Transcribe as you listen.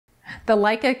The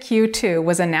Leica Q2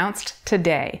 was announced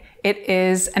today. It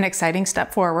is an exciting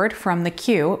step forward from the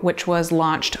Q, which was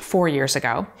launched 4 years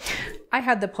ago. I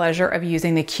had the pleasure of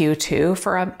using the Q2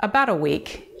 for about a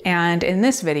week. And in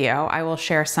this video, I will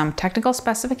share some technical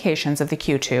specifications of the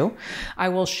Q2. I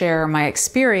will share my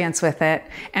experience with it,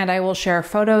 and I will share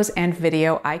photos and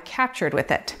video I captured with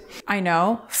it. I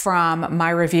know from my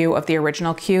review of the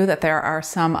original Q that there are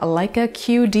some Leica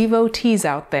Q devotees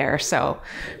out there, so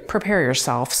prepare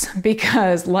yourselves,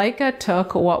 because Leica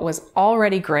took what was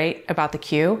already great about the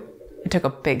Q and took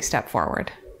a big step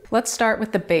forward. Let's start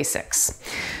with the basics.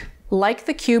 Like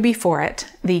the Q before it,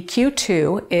 the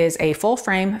Q2 is a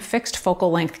full-frame, fixed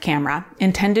focal length camera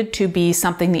intended to be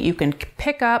something that you can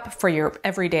pick up for your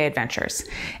everyday adventures.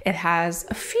 It has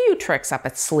a few tricks up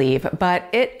its sleeve, but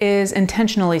it is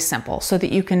intentionally simple so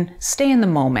that you can stay in the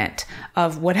moment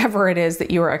of whatever it is that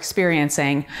you are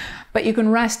experiencing, but you can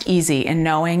rest easy in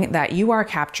knowing that you are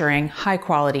capturing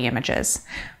high-quality images.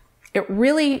 It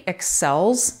really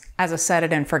excels as a set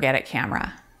it and forget it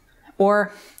camera,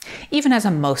 or even as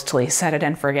a mostly set it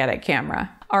and forget it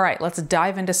camera. All right, let's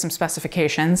dive into some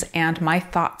specifications and my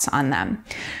thoughts on them.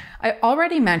 I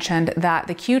already mentioned that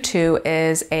the Q2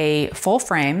 is a full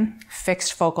frame,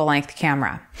 fixed focal length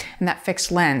camera. And that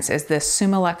fixed lens is this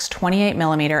Summilux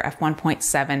 28mm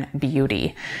f1.7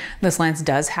 Beauty. This lens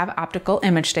does have optical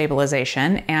image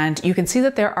stabilization, and you can see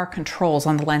that there are controls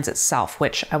on the lens itself,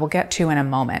 which I will get to in a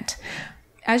moment.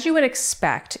 As you would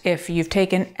expect if you've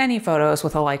taken any photos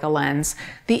with a Leica lens,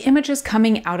 the images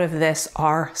coming out of this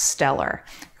are stellar.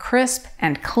 Crisp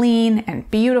and clean and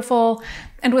beautiful,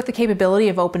 and with the capability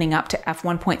of opening up to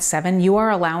f1.7, you are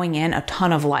allowing in a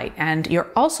ton of light, and you're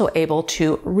also able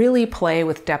to really play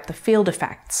with depth of field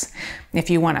effects. If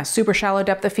you want a super shallow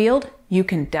depth of field, you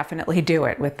can definitely do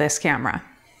it with this camera.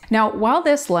 Now, while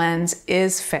this lens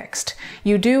is fixed,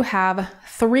 you do have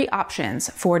 3 options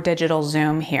for digital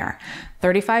zoom here: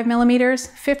 35mm,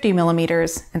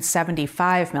 50mm, and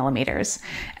 75mm.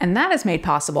 And that is made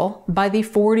possible by the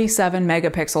 47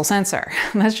 megapixel sensor.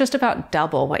 That's just about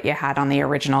double what you had on the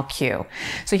original Q.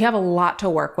 So you have a lot to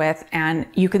work with, and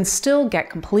you can still get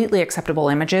completely acceptable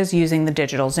images using the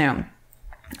digital zoom.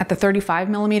 At the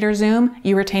 35mm zoom,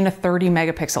 you retain a 30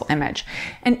 megapixel image.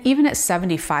 And even at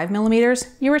 75mm,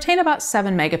 you retain about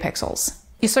 7 megapixels.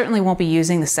 You certainly won't be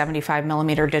using the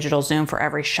 75mm digital zoom for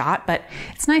every shot, but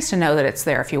it's nice to know that it's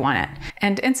there if you want it.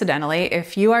 And incidentally,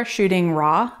 if you are shooting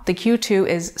RAW, the Q2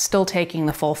 is still taking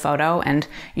the full photo, and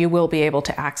you will be able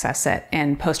to access it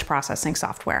in post-processing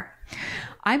software.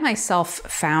 I myself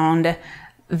found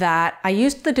that I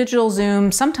used the digital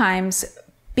zoom sometimes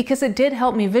because it did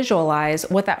help me visualize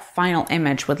what that final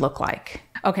image would look like.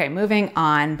 Okay, moving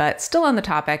on, but still on the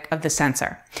topic of the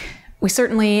sensor. We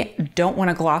certainly don't want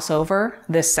to gloss over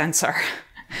this sensor.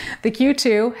 The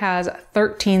Q2 has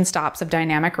 13 stops of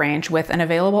dynamic range with an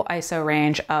available ISO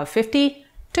range of 50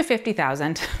 to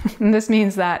 50,000. This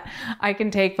means that I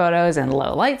can take photos in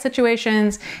low light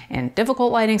situations, in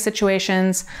difficult lighting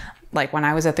situations, like when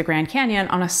I was at the Grand Canyon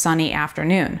on a sunny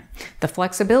afternoon. The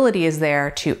flexibility is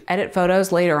there to edit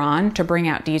photos later on to bring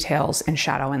out details in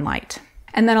shadow and light.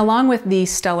 And then along with the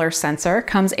stellar sensor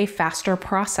comes a faster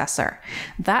processor.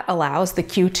 That allows the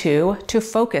Q2 to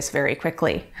focus very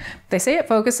quickly. They say it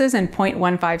focuses in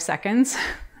 0.15 seconds,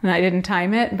 and I didn't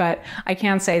time it, but I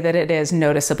can say that it is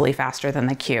noticeably faster than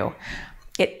the Q.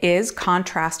 It is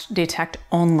contrast detect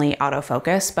only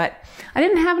autofocus, but I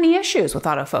didn't have any issues with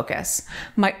autofocus.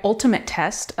 My ultimate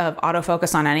test of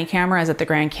autofocus on any camera is at the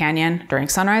Grand Canyon during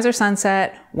sunrise or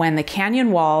sunset, when the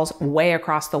canyon walls way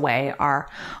across the way are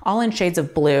all in shades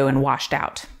of blue and washed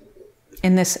out.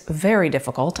 In this very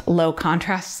difficult low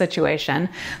contrast situation,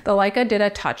 the Leica did a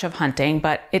touch of hunting,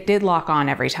 but it did lock on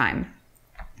every time.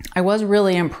 I was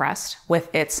really impressed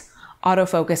with its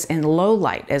autofocus in low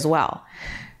light as well.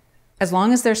 As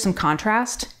long as there's some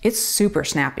contrast, it's super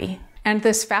snappy. And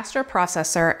this faster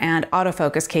processor and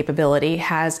autofocus capability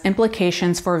has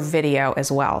implications for video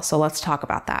as well, so let's talk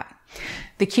about that.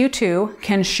 The Q2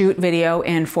 can shoot video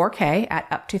in 4K at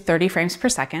up to 30 frames per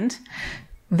second.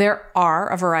 There are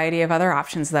a variety of other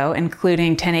options though,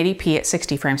 including 1080p at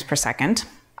 60 frames per second.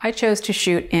 I chose to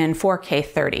shoot in 4K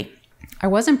 30. I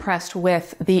was impressed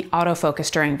with the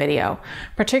autofocus during video,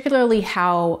 particularly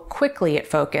how quickly it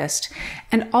focused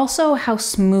and also how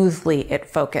smoothly it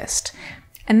focused.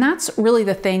 And that's really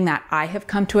the thing that I have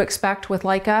come to expect with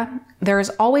Leica. There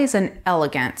is always an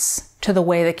elegance to the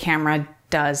way the camera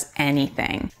does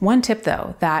anything. One tip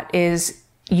though that is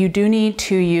you do need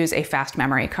to use a fast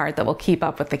memory card that will keep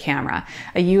up with the camera.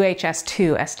 A UHS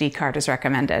 2 SD card is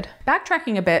recommended.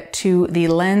 Backtracking a bit to the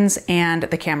lens and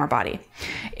the camera body.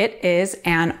 It is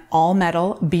an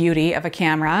all-metal beauty of a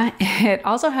camera. It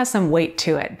also has some weight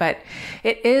to it, but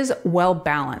it is well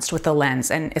balanced with the lens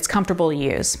and it's comfortable to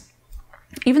use.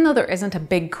 Even though there isn't a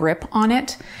big grip on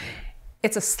it,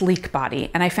 it's a sleek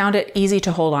body, and I found it easy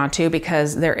to hold on to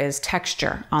because there is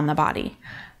texture on the body.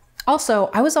 Also,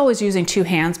 I was always using two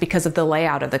hands because of the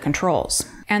layout of the controls.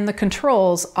 And the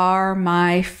controls are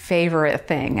my favorite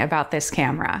thing about this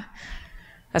camera,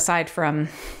 aside from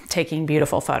taking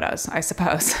beautiful photos, I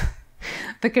suppose.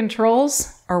 The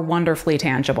controls are wonderfully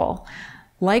tangible.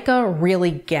 Leica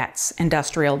really gets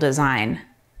industrial design,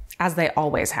 as they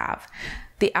always have.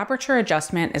 The aperture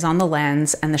adjustment is on the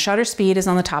lens and the shutter speed is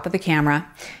on the top of the camera.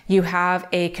 You have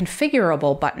a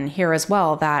configurable button here as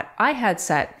well that I had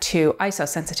set to ISO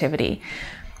sensitivity.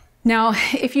 Now,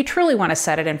 if you truly want to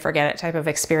set it and forget it type of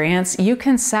experience, you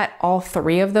can set all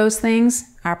three of those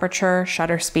things, aperture,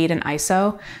 shutter speed, and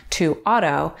ISO, to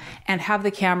auto and have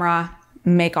the camera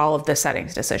make all of the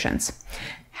settings decisions.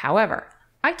 However,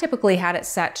 I typically had it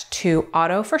set to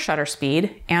auto for shutter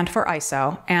speed and for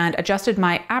ISO and adjusted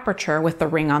my aperture with the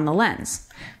ring on the lens.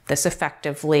 This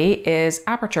effectively is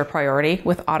aperture priority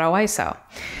with auto ISO.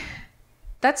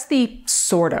 That's the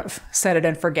sort of set it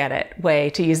and forget it way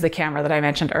to use the camera that I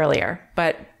mentioned earlier.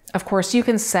 But of course you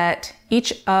can set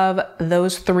each of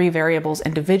those three variables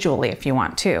individually if you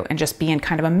want to and just be in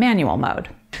kind of a manual mode.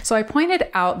 So I pointed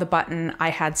out the button I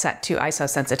had set to ISO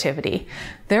sensitivity.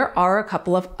 There are a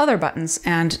couple of other buttons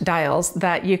and dials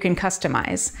that you can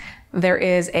customize. There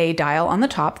is a dial on the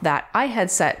top that I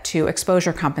had set to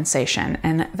exposure compensation,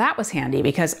 and that was handy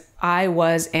because I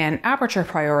was in aperture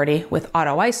priority with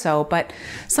auto ISO, but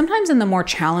sometimes in the more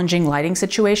challenging lighting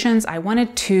situations, I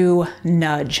wanted to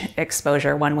nudge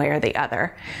exposure one way or the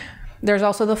other. There's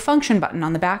also the function button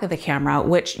on the back of the camera,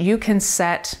 which you can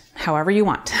set however you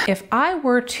want. If I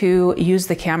were to use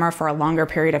the camera for a longer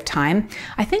period of time,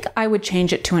 I think I would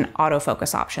change it to an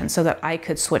autofocus option so that I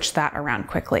could switch that around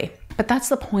quickly. But that's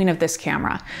the point of this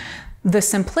camera. The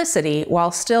simplicity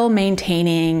while still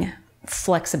maintaining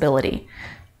flexibility.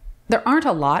 There aren't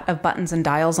a lot of buttons and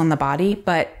dials on the body,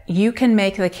 but you can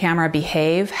make the camera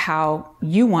behave how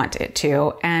you want it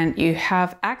to, and you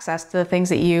have access to the things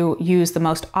that you use the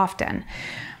most often.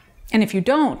 And if you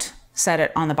don't set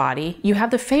it on the body, you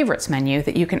have the favorites menu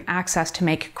that you can access to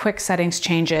make quick settings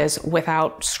changes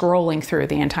without scrolling through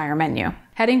the entire menu.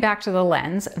 Heading back to the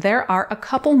lens, there are a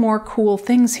couple more cool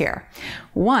things here.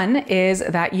 One is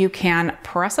that you can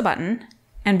press a button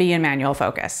and be in manual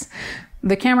focus.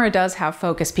 The camera does have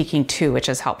focus peaking too, which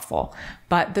is helpful.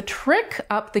 But the trick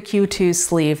up the Q2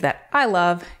 sleeve that I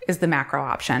love is the macro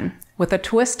option. With a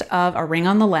twist of a ring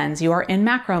on the lens, you are in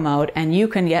macro mode and you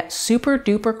can get super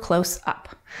duper close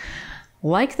up.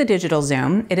 Like the digital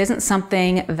zoom, it isn't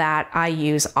something that I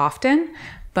use often,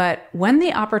 but when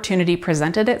the opportunity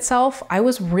presented itself, I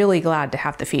was really glad to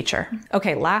have the feature.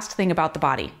 Okay, last thing about the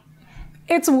body.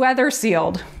 It's weather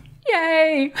sealed.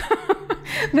 Yay!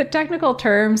 The technical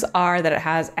terms are that it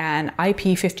has an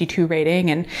IP52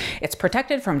 rating and it's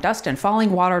protected from dust and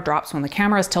falling water drops when the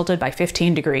camera is tilted by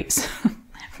 15 degrees.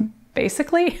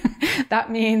 Basically,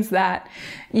 that means that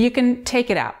you can take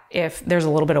it out if there's a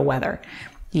little bit of weather.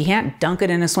 You can't dunk it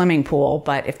in a swimming pool,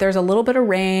 but if there's a little bit of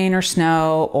rain or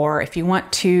snow, or if you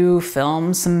want to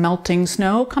film some melting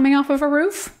snow coming off of a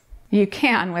roof, you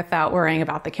can without worrying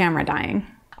about the camera dying.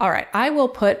 All right, I will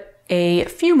put a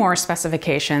few more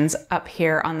specifications up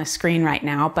here on the screen right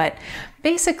now, but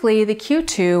basically the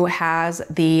Q2 has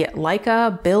the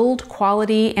Leica build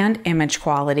quality and image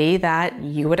quality that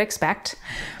you would expect.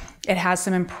 It has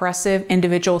some impressive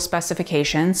individual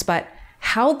specifications, but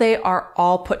how they are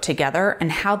all put together and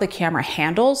how the camera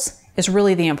handles is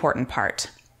really the important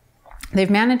part. They've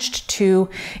managed to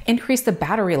increase the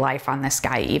battery life on this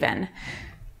guy even.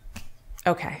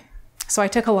 Okay, so I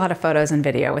took a lot of photos and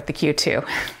video with the Q2.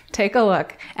 Take a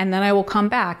look, and then I will come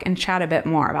back and chat a bit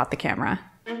more about the camera.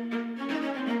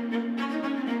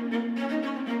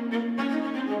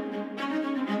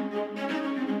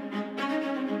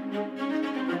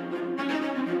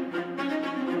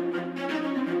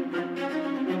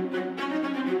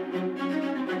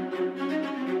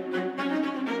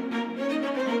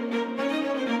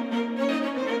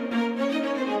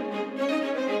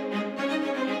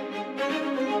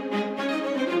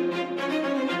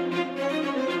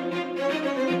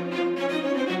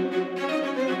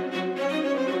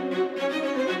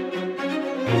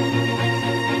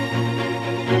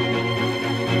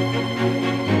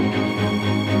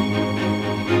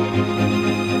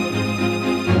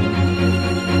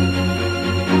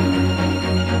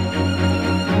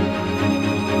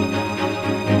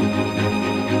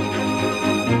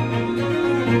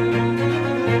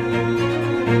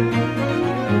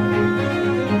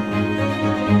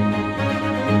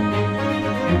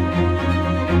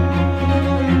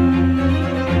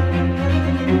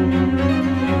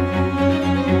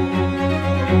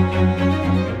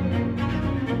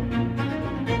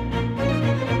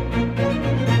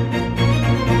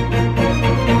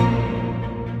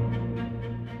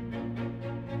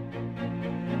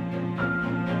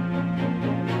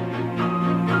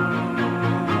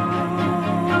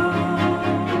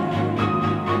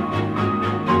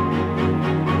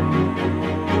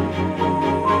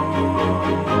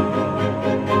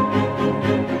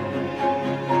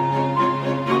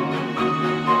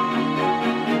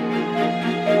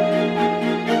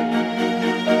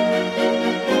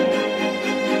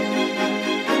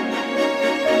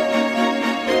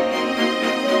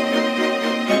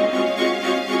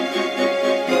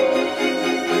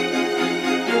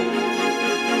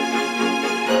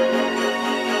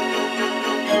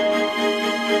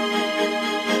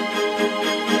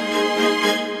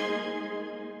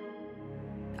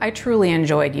 I truly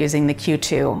enjoyed using the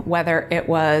Q2, whether it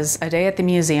was a day at the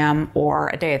museum or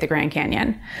a day at the Grand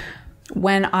Canyon.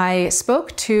 When I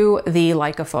spoke to the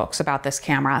Leica folks about this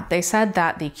camera, they said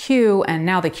that the Q and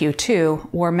now the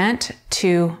Q2 were meant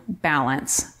to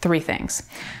balance three things: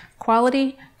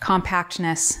 quality,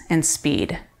 compactness, and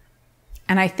speed.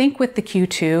 And I think with the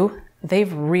Q2,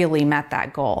 they've really met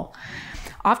that goal.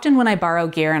 Often when I borrow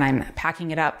gear and I'm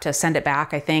packing it up to send it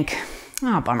back, I think,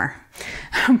 oh, bummer.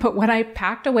 But when I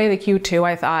packed away the Q2,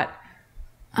 I thought,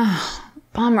 oh,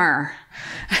 bummer.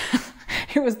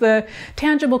 It was the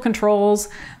tangible controls,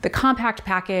 the compact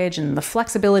package, and the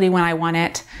flexibility when I want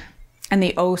it, and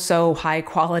the oh so high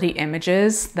quality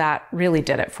images that really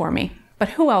did it for me. But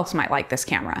who else might like this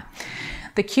camera?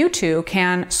 The Q2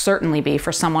 can certainly be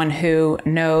for someone who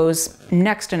knows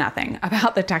next to nothing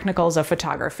about the technicals of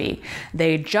photography.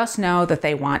 They just know that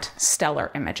they want stellar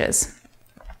images.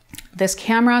 This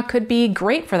camera could be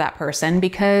great for that person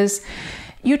because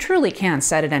you truly can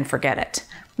set it and forget it.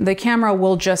 The camera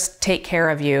will just take care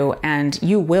of you and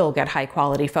you will get high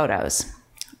quality photos.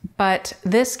 But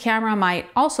this camera might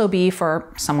also be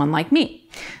for someone like me.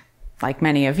 Like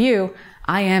many of you,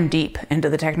 I am deep into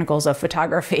the technicals of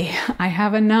photography. I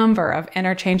have a number of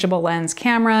interchangeable lens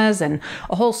cameras and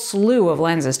a whole slew of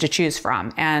lenses to choose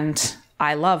from, and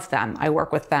I love them. I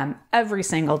work with them every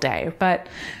single day, but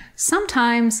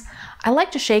sometimes I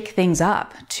like to shake things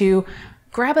up, to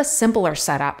grab a simpler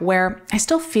setup where I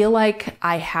still feel like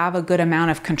I have a good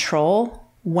amount of control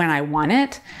when I want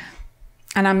it,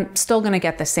 and I'm still gonna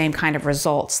get the same kind of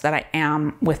results that I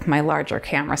am with my larger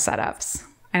camera setups.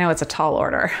 I know it's a tall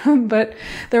order, but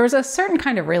there was a certain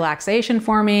kind of relaxation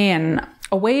for me and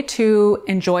a way to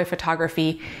enjoy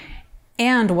photography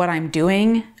and what I'm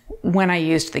doing when I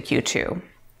used the Q2.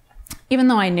 Even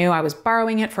though I knew I was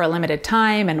borrowing it for a limited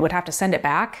time and would have to send it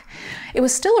back, it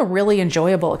was still a really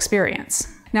enjoyable experience.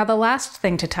 Now, the last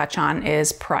thing to touch on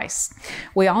is price.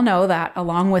 We all know that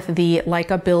along with the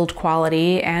Leica build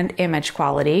quality and image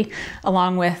quality,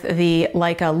 along with the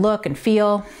Leica look and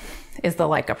feel, is the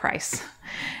Leica price.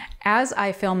 As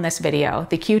I film this video,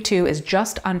 the Q2 is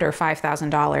just under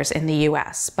 $5,000 in the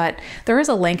US, but there is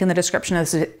a link in the description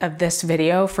of this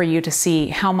video for you to see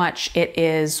how much it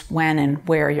is when and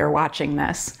where you're watching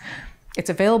this. It's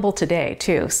available today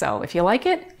too, so if you like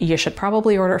it, you should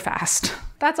probably order fast.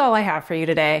 That's all I have for you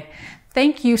today.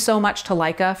 Thank you so much to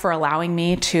Leica for allowing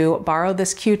me to borrow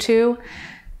this Q2.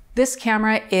 This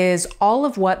camera is all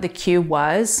of what the Q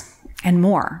was and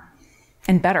more.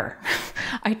 And better.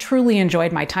 I truly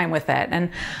enjoyed my time with it,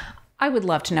 and I would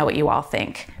love to know what you all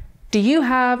think. Do you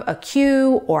have a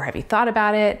Q, or have you thought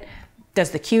about it?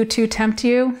 Does the Q2 tempt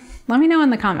you? Let me know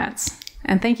in the comments.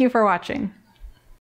 And thank you for watching.